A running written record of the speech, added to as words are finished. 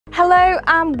Hello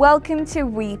and welcome to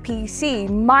WePC.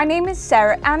 My name is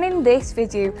Sarah and in this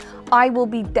video I will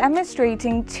be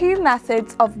demonstrating two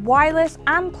methods of wireless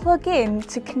and plug-in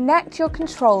to connect your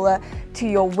controller to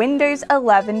your Windows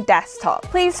 11 desktop.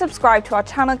 Please subscribe to our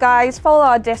channel guys, follow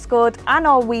our Discord and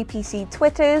our WePC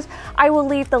Twitters. I will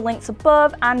leave the links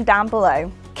above and down below.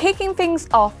 Kicking things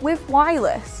off with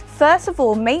wireless. First of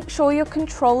all, make sure your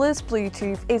controller's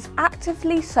Bluetooth is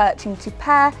actively searching to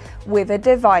pair with a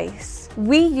device.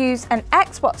 We use an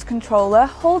Xbox controller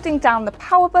holding down the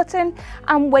power button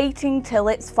and waiting till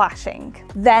it's flashing.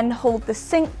 Then hold the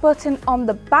sync button on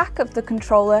the back of the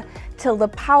controller till the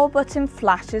power button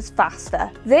flashes faster.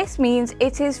 This means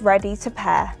it is ready to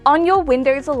pair. On your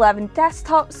Windows 11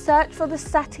 desktop, search for the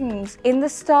settings in the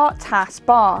Start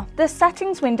taskbar. The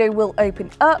settings window will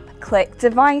open up, click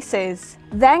Devices.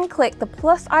 Then click the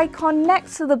plus icon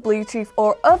next to the Bluetooth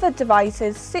or other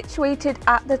devices situated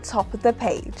at the top of the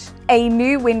page. A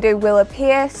new window will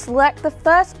appear, select the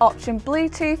first option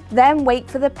Bluetooth, then wait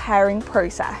for the pairing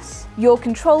process. Your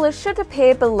controller should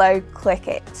appear below, click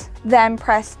it. Then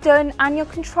press done and your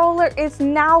controller is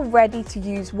now ready to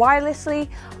use wirelessly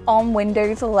on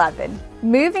Windows 11.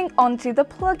 Moving on to the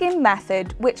plug-in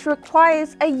method, which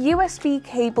requires a USB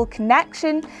cable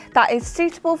connection that is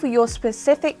suitable for your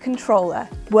specific controller.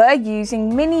 We're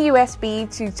using mini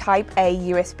USB to Type A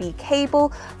USB cable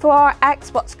for our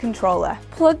Xbox controller.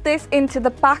 Plug this into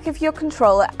the back of your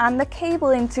controller and the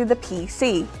cable into the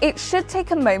PC. It should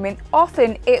take a moment,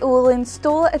 often it will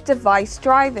install a device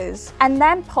drivers and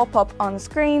then pop up on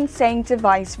screen saying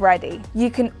device ready. You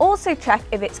can also check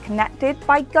if it's connected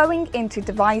by going into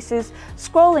devices,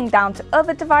 scrolling down to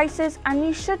other devices, and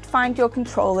you should find your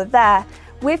controller there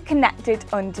with connected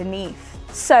underneath.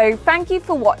 So thank you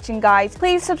for watching guys.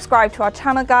 Please subscribe to our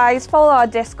channel guys, follow our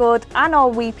Discord and our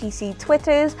WePC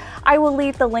Twitters. I will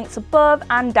leave the links above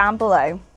and down below.